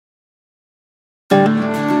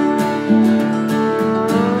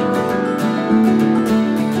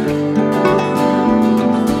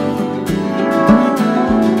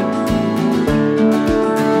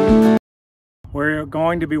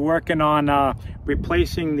going to be working on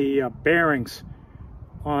replacing the bearings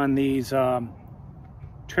on these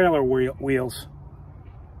trailer wheels,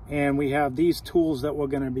 and we have these tools that we're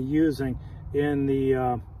going to be using in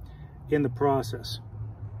the process.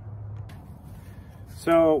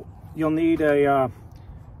 So you'll need a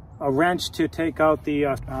wrench to take out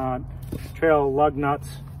the trailer lug nuts.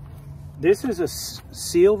 This is a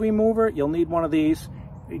seal remover. You'll need one of these.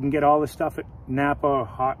 You can get all this stuff at Napa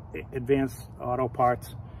Hot Advanced Auto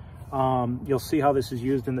Parts. You'll see how this is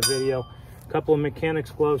used in the video. A couple of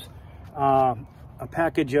mechanics gloves, a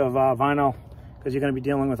package of vinyl, because you're going to be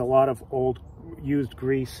dealing with a lot of old used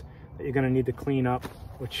grease that you're going to need to clean up,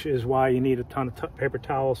 which is why you need a ton of paper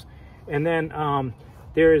towels. And then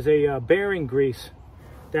there is a bearing grease,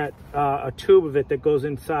 that a tube of it that goes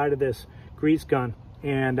inside of this grease gun.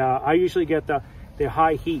 And I usually get the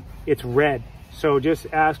high heat. It's red. So just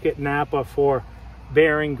ask at Napa for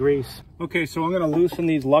bearing grease. Okay, so I'm gonna loosen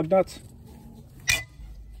these lug nuts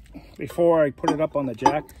before I put it up on the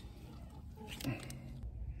jack.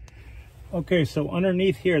 Okay, so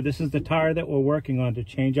underneath here, this is the tire that we're working on to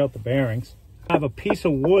change out the bearings. I have a piece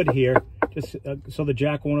of wood here, just so the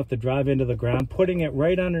jack won't have to drive into the ground, putting it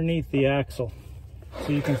right underneath the axle.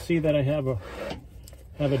 So you can see that I have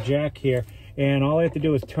a jack here, and all I have to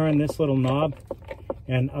do is turn this little knob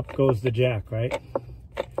and up goes the jack, right?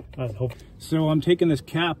 So I'm taking this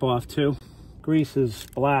cap off too. Grease is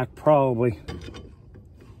black, probably.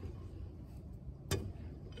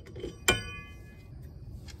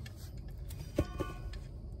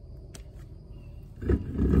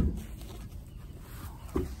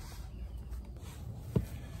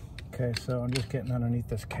 Okay, so I'm just getting underneath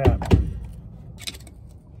this cap.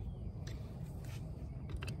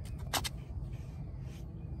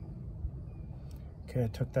 Okay, I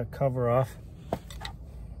took that cover off.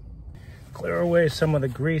 Clear away some of the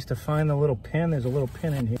grease to find the little pin. There's a little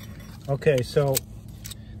pin in here. Okay, so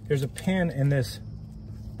there's a pin in this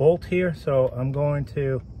bolt here, so I'm going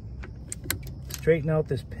to straighten out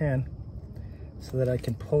this pin so that I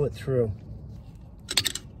can pull it through.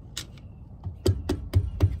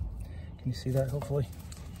 Can you see that, hopefully?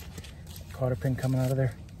 Cotter pin coming out of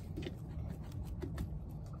there.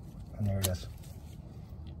 And there it is.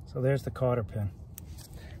 So there's the cotter pin.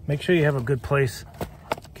 Make sure you have a good place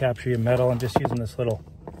to capture your metal. I'm just using this little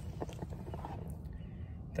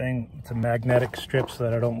thing. It's a magnetic strip so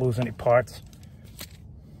that I don't lose any parts.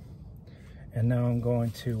 And now I'm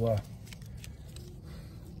going to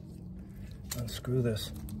unscrew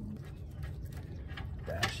this.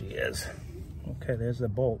 There she is. Okay, there's the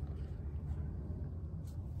bolt.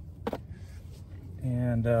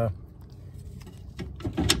 And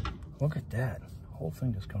look at that. The whole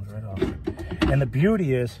thing just comes right off. And the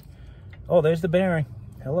beauty is, oh, there's the bearing.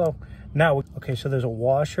 Hello. Now, okay, so there's a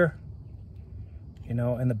washer, you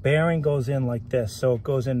know, and the bearing goes in like this. So it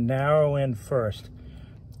goes in narrow in first.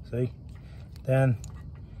 See? Then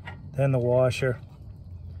the washer.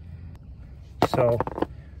 So,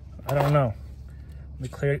 I don't know.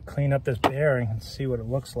 Let me clean up this bearing and see what it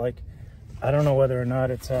looks like. I don't know whether or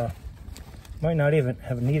not it's, might not even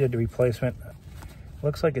have needed a replacement.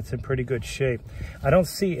 Looks like it's in pretty good shape. I don't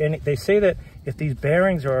see any. They say that if these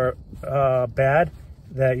bearings are bad,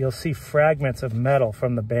 that you'll see fragments of metal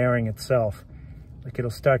from the bearing itself. Like it'll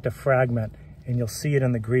start to fragment and you'll see it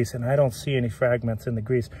in the grease, and I don't see any fragments in the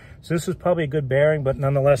grease. So this is probably a good bearing, but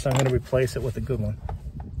nonetheless, I'm gonna replace it with a good one.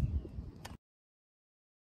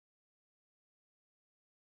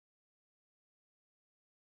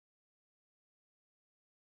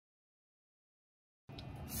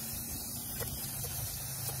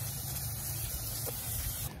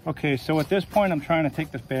 Okay, so at this point, I'm trying to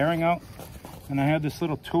take this bearing out, and I have this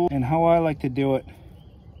little tool, and how I like to do it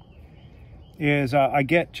is I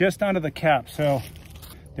get just under the cap. So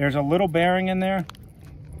there's a little bearing in there,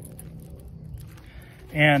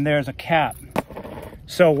 and there's a cap.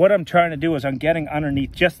 So what I'm trying to do is I'm getting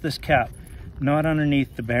underneath just this cap, not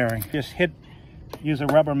underneath the bearing. Just use a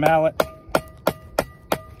rubber mallet,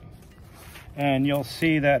 and you'll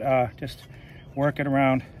see that just work it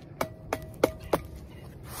around.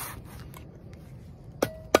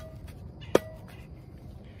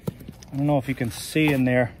 I don't know if you can see in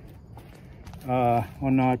there or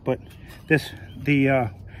not, but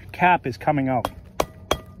the cap is coming out.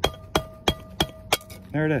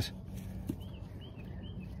 There it is.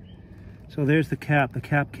 So there's the cap. The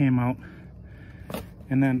cap came out.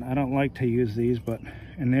 And then I don't like to use these,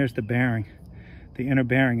 and there's the bearing, the inner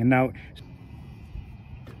bearing. And now,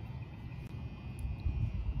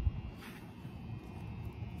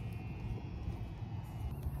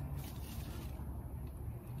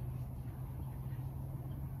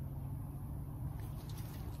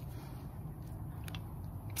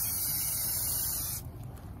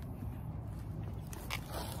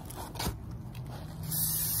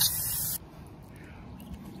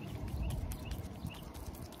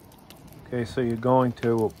 Okay, so you're going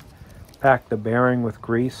to pack the bearing with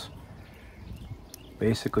grease.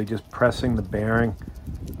 Basically just pressing the bearing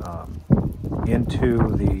into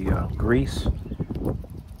the grease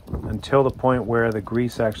until the point where the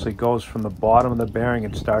grease actually goes from the bottom of the bearing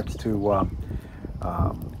and starts to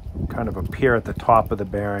kind of appear at the top of the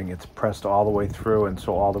bearing. It's pressed all the way through, and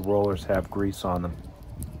so all the rollers have grease on them.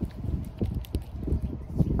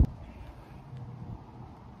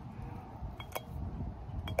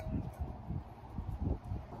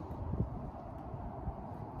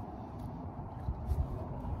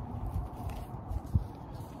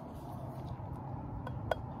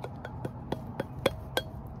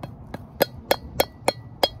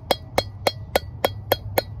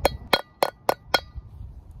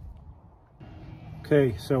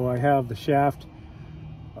 Okay, so I have the shaft.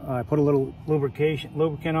 I put a little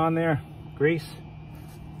lubricant on there, grease,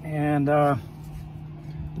 and the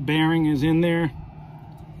bearing is in there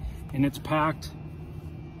and it's packed.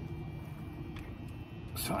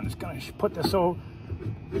 So I'm just gonna put this over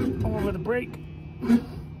the brake.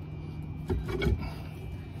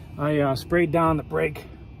 I sprayed down the brake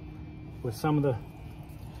with some of the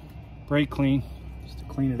brake clean just to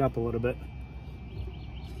clean it up a little bit.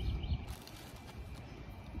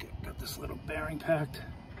 Got this little bearing packed.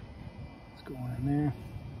 It's going in there.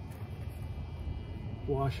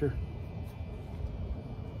 Washer.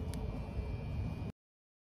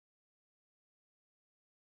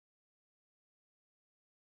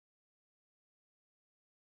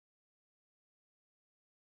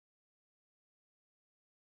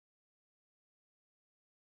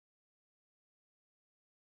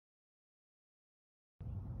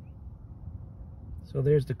 So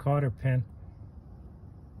there's the cotter pin.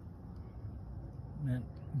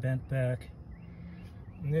 Bent back.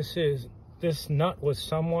 And this nut was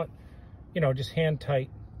somewhat, you know, just hand tight.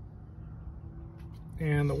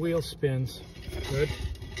 And the wheel spins good.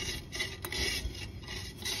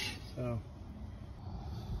 So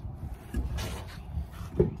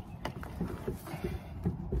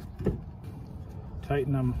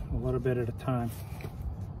tighten them a little bit at a time.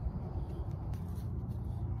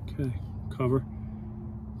 Okay, cover.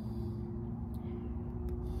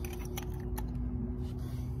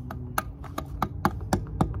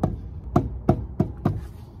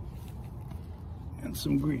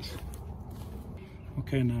 Some grease.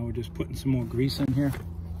 Okay, now we're just putting some more grease in here.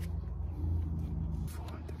 4,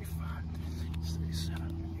 35, 36, 37,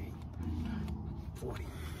 38, 40.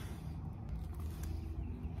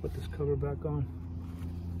 Put this cover back on.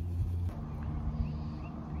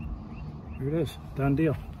 Here it is, done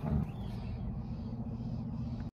deal.